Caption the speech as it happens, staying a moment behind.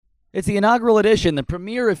It's the inaugural edition, the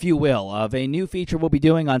premiere, if you will, of a new feature we'll be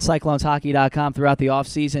doing on CyclonesHockey.com throughout the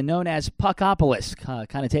offseason, known as Puckopolis,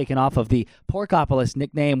 kind of taken off of the Porkopolis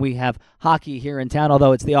nickname. We have hockey here in town,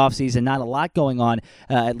 although it's the offseason. Not a lot going on,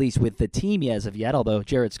 at least with the team as of yet, although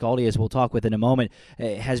Jarrod Skalde, as we'll talk with in a moment,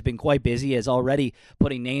 has been quite busy, is already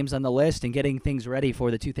putting names on the list and getting things ready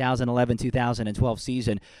for the 2011-2012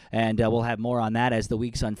 season, and we'll have more on that as the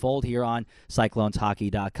weeks unfold here on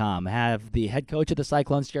CyclonesHockey.com. Have the head coach of the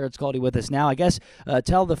Cyclones, Jarrod Skalde, with us now. I guess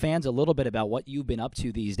tell the fans a little bit about what you've been up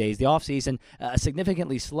to these days. The offseason, a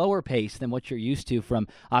significantly slower pace than what you're used to from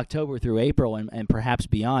October through April and perhaps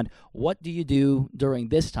beyond. What do you do during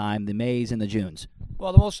this time, the Mays and the Junes?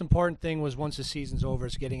 Well, the most important thing was once the season's over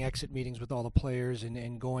is getting exit meetings with all the players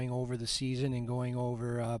and going over the season and going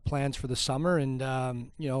over plans for the summer and,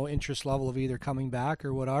 interest level of either coming back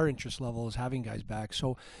or what our interest level is having guys back.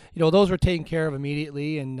 So, those were taken care of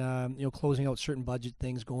immediately and, closing out certain budget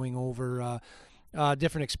things, going over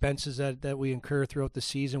different expenses that we incur throughout the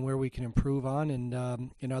season where we can improve on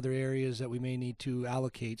and in other areas that we may need to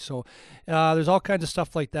allocate. So there's all kinds of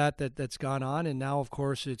stuff like that's gone on. And now, of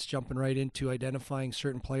course, it's jumping right into identifying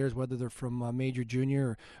certain players, whether they're from major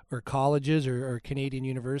junior or colleges or Canadian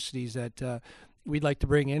universities that we'd like to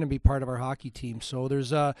bring in and be part of our hockey team. So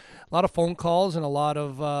there's a lot of phone calls and a lot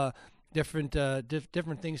of different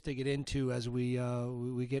things to get into as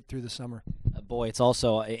we get through the summer. Boy, it's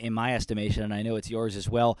also, in my estimation, and I know it's yours as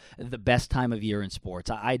well, the best time of year in sports.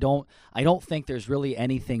 I don't think there's really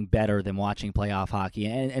anything better than watching playoff hockey,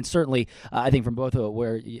 and certainly I think from both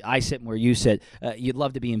where I sit and where you sit, you'd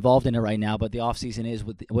love to be involved in it right now, but the offseason is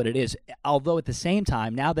what it is. Although at the same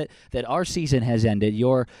time, now that our season has ended,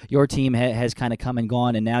 your team has kind of come and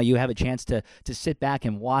gone, and now you have a chance to sit back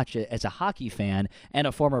and watch it as a hockey fan and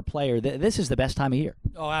a former player. This is the best time of year.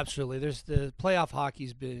 Oh, absolutely. The playoff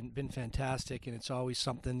hockey's been fantastic, and it's always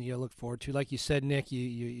something you look forward to. Like you said, Nick,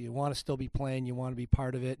 you want to still be playing, you want to be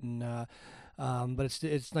part of it, and but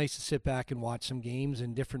it's nice to sit back and watch some games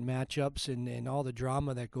and different matchups and all the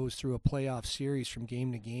drama that goes through a playoff series from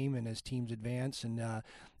game to game and as teams advance. And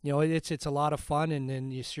it's a lot of fun, and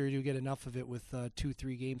then you sure do get enough of it with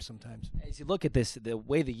 2-3 games sometimes. As you look at this, the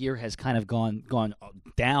way the year has kind of gone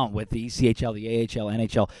down with the ECHL, the AHL,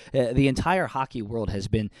 NHL, the entire hockey world has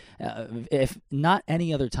been, if not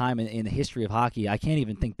any other time in the history of hockey, I can't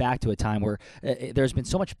even think back to a time where there's been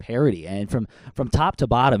so much parity, and from top to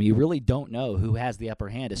bottom, you really don't know who has the upper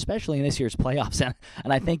hand, especially in this year's playoffs.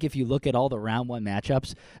 And I think if you look at all the round one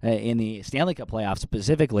matchups in the Stanley Cup Playoffs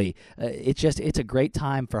specifically, it's a great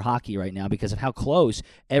time for hockey right now because of how close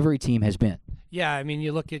every team has been. Yeah, I mean,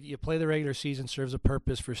 you play the regular season, serves a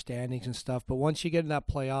purpose for standings and stuff, but once you get in that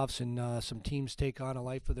playoffs and some teams take on a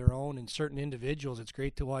life of their own and certain individuals, it's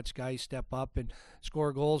great to watch guys step up and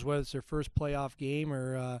score goals, whether it's their first playoff game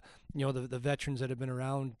or, the veterans that have been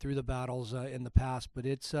around through the battles in the past. But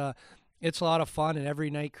it's a lot of fun, and every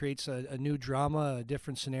night creates a new drama, a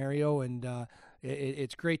different scenario, and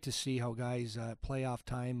it's great to see how guys playoff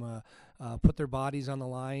time put their bodies on the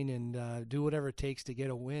line and do whatever it takes to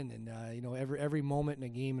get a win. And every moment in a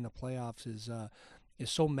game in the playoffs is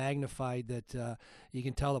so magnified that you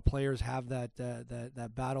can tell the players have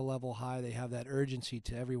that battle level high. They have that urgency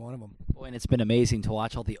to every one of them. Boy, and it's been amazing to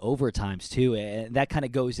watch all the overtimes too, and that kind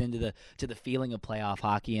of goes into the feeling of playoff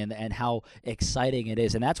hockey and how exciting it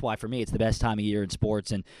is. And that's why for me it's the best time of year in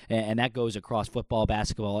sports, and that goes across football,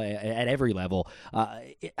 basketball, at every level. Are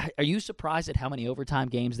you surprised at how many overtime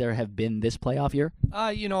games there have been this playoff year?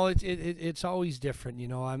 It's always different.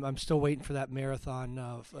 I'm still waiting for that marathon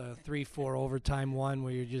of 3-4 overtime one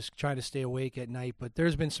where you're just trying to stay awake at night. But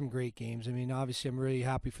there's been some great games. I mean, obviously, I'm really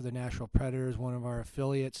happy for the Nashville Predators, one of our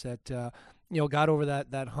affiliates that got over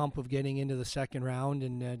that hump of getting into the second round,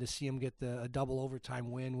 and to see them get a double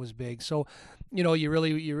overtime win was big. So, you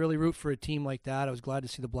really root for a team like that. I was glad to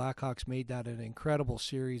see the Blackhawks made that an incredible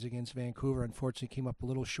series against Vancouver. Unfortunately, came up a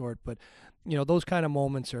little short, but those kind of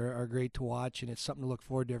moments are great to watch, and it's something to look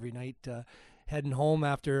forward to every night. Heading home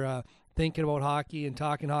after thinking about hockey and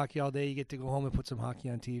talking hockey all day, you get to go home and put some hockey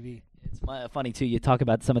on TV. It's funny, too. You talk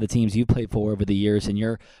about some of the teams you played for over the years in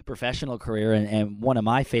your professional career, and one of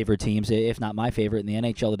my favorite teams, if not my favorite, in the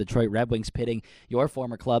NHL, the Detroit Red Wings, pitting your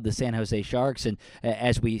former club, the San Jose Sharks. And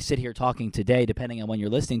as we sit here talking today, depending on when you're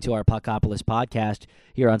listening to our Puckopolis podcast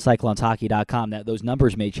here on CyclonesHockey.com, that those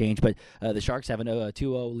numbers may change, but the Sharks have a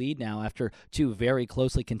 2-0 lead now after two very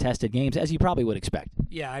closely contested games, as you probably would expect.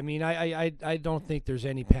 Yeah, I mean, I don't think there's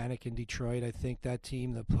any panic in Detroit. I think that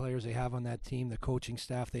team, the players they have on that team, the coaching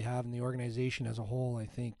staff they have, and the organization as a whole. I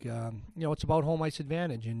think it's about home ice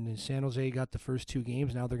advantage, and San Jose got the first 2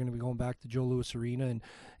 games. Now they're going to be going back to Joe Louis Arena, and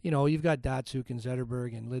you've got Datsuk and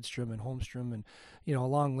Zetterberg and Lidstrom and Holmstrom and a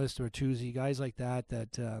long list of Bertuzzi, guys like that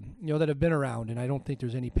that have been around. And I don't think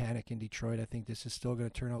there's any panic in Detroit. I think this is still going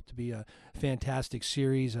to turn out to be a fantastic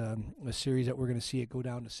series, a series that we're going to see it go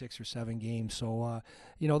down to 6 or 7 games. So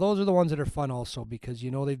those are the ones that are fun also, because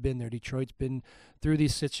they've been there. Detroit's been through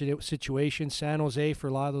these situations. San Jose, for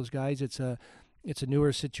a lot of those guys, it's a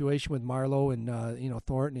newer situation with Marlowe and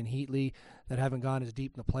Thornton and Heatley that haven't gone as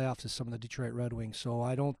deep in the playoffs as some of the Detroit Red Wings. So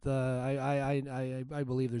I don't I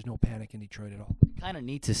believe there's no panic in Detroit at all. Kind of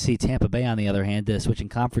neat to see Tampa Bay, on the other hand, switching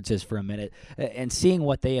conferences for a minute and seeing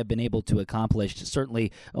what they have been able to accomplish.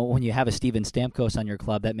 Certainly, when you have a Steven Stamkos on your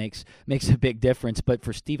club, that makes a big difference. But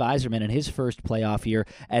for Steve Yzerman in his first playoff year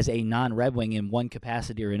as a non-Red Wing in one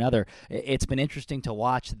capacity or another, it's been interesting to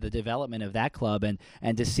watch the development of that club and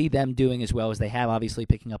to see them doing as well as they have, obviously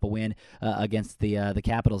picking up a win against the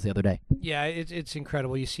Capitals the other day. Yeah, it's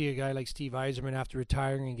incredible. You see a guy like Steve Yzerman after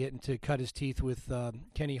retiring and getting to cut his teeth with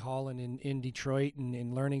Kenny Holland in Detroit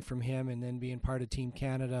and learning from him, and then being part of Team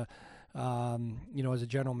Canada, as a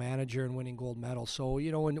general manager and winning gold medals. So,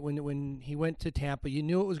 when he went to Tampa, you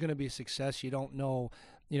knew it was going to be a success. You don't know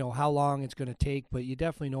how long it's going to take, but you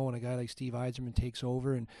definitely know when a guy like Steve Yzerman takes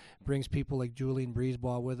over and brings people like Julian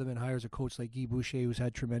Breezeball with him and hires a coach like Guy Boucher, who's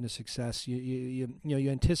had tremendous success. You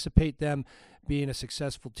anticipate them being a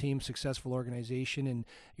successful team, successful organization, and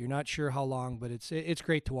you're not sure how long, but it's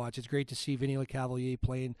great to watch. It's great to see Vinny LeCavalier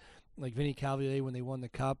playing like Vinny Cavalier when they won the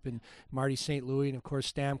Cup, and Marty St. Louis, and of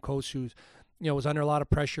course Stamkos, who's was under a lot of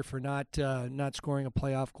pressure for not scoring a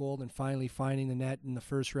playoff goal and finally finding the net in the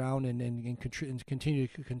first round and continue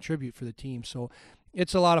to contribute for the team. So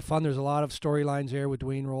it's a lot of fun. There's a lot of storylines there with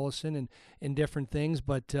Dwayne Rolison and different things,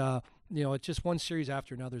 but it's just one series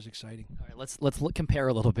after another is exciting. All right, let's compare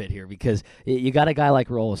a little bit here, because you got a guy like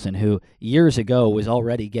Rolison who years ago was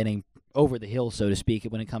already getting over the hill, so to speak,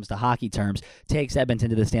 when it comes to hockey terms, takes Edmonton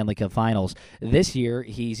to the Stanley Cup Finals. This year,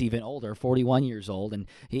 he's even older, 41 years old, and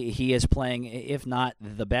he is playing, if not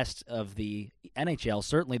the best of the NHL,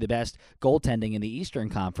 certainly the best goaltending in the Eastern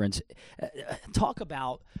Conference. Talk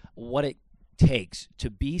about what it takes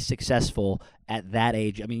to be successful at that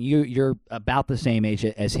age. I mean, you're about the same age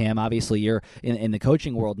as him. Obviously, you're in the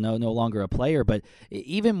coaching world, no longer a player. But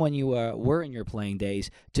even when you were in your playing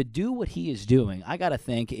days, to do what he is doing, I got to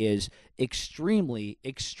think is extremely,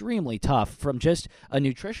 extremely tough from just a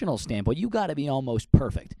nutritional standpoint. You got to be almost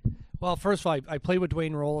perfect. Well, first of all, I played with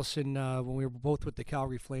Dwayne Rolison when we were both with the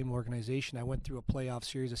Calgary Flame organization. I went through a playoff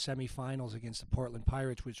series of semifinals against the Portland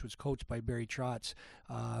Pirates, which was coached by Barry Trotz.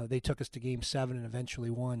 They took us to Game 7 and eventually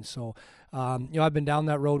won. So, I've been down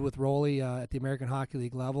that road with Rolly at the American Hockey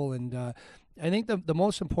League level, and I think the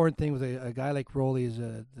most important thing with a guy like Rolly is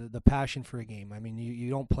the passion for a game. I mean, you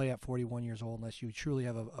don't play at 41 years old unless you truly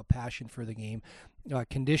have a passion for the game.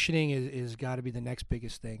 Conditioning is got to be the next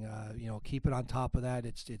biggest thing. Keep it on top of that.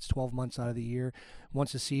 It's 12 months out of the year.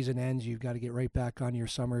 Once the season ends, you've got to get right back on your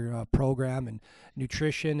summer program and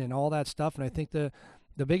nutrition and all that stuff. And I think the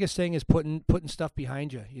biggest thing is putting stuff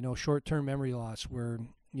behind you. Short-term memory loss where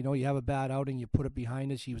you have a bad outing, you put it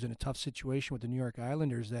behind us. He was in a tough situation with the New York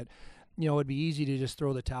Islanders that it'd be easy to just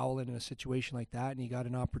throw the towel in a situation like that, and he got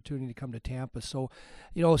an opportunity to come to Tampa. So,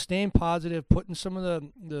 staying positive, putting some of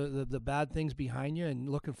the bad things behind you, and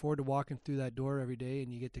looking forward to walking through that door every day,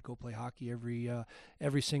 and you get to go play hockey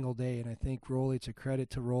every single day. And I think Rolly, it's a credit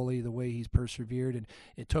to Rolly the way he's persevered, and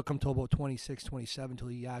it took him till about 26, 27 till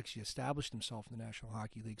he actually established himself in the National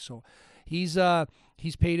Hockey League. So he's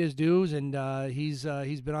paid his dues, and he's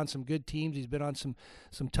been on some good teams. He's been on some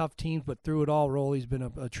tough teams, but through it all, Rolly's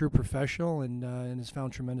been a true professional and has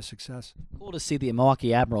found tremendous success. Cool to see the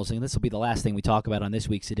Milwaukee Admirals, and this will be the last thing we talk about on this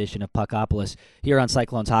week's edition of Puckopolis here on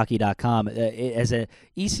CyclonesHockey.com. As a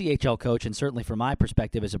ECHL coach, and certainly from my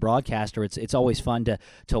perspective as a broadcaster, it's always fun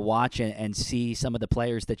to watch and see some of the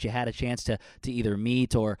players that you had a chance to either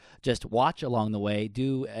meet or just watch along the way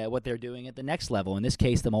do what they're doing at the next level. In this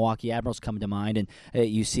case, the Milwaukee Admirals come to mind, and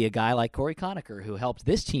you see a guy like Corey Conacher, who helped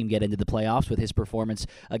this team get into the playoffs with his performance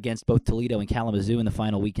against both Toledo and Kalamazoo in the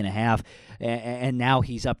final week and a half. And now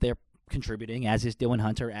he's up there contributing, as is Dylan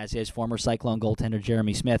Hunter, as is former Cyclone goaltender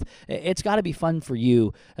Jeremy Smith. It's got to be fun for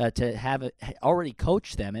you to have already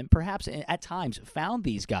coached them and perhaps at times found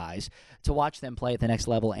these guys to watch them play at the next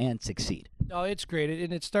level and succeed. No, it's great,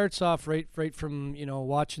 and it starts off right from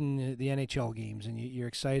watching the NHL games, and you're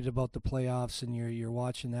excited about the playoffs, and you're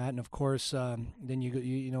watching that, and of course then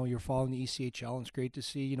you're following the ECHL, and it's great to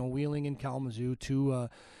see Wheeling and Kalamazoo,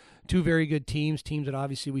 two very good teams that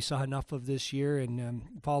obviously we saw enough of this year, and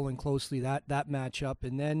following closely that matchup.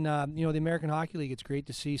 And then the American Hockey League, it's great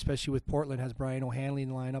to see, especially with Portland has Brian O'Hanley in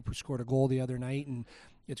the lineup, who scored a goal the other night, and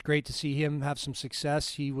it's great to see him have some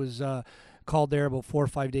success. He was called there about 4 or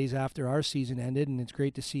 5 days after our season ended, and it's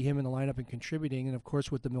great to see him in the lineup and contributing. And of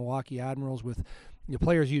course with the Milwaukee Admirals, with the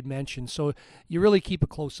players you'd mentioned, so you really keep a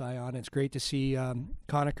close eye on it. It's great to see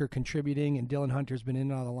Conacher contributing, and Dylan Hunter's been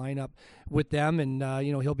in and out of the lineup with them, and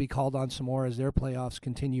he'll be called on some more as their playoffs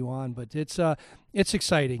continue on. But it's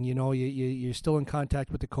exciting. You're still in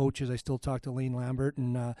contact with the coaches. I still talk to Lane Lambert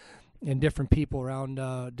and different people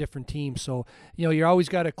around different teams. So, you're always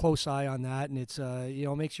got a close eye on that, and it's,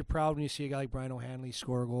 it makes you proud when you see a guy like Brian O'Hanley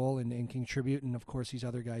score a goal and contribute, and of course these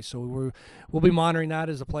other guys. So we'll be monitoring that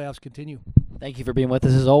as the playoffs continue. Thank you for being with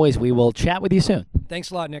us as always. We will chat with you soon.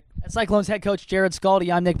 Thanks a lot, Nick. That's Cyclones head coach Jarrod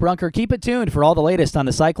Skalde. I'm Nick Brunker. Keep it tuned for all the latest on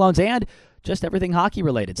the Cyclones and just everything hockey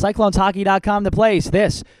related. CyclonesHockey.com, the place.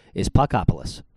 This is Puckopolis.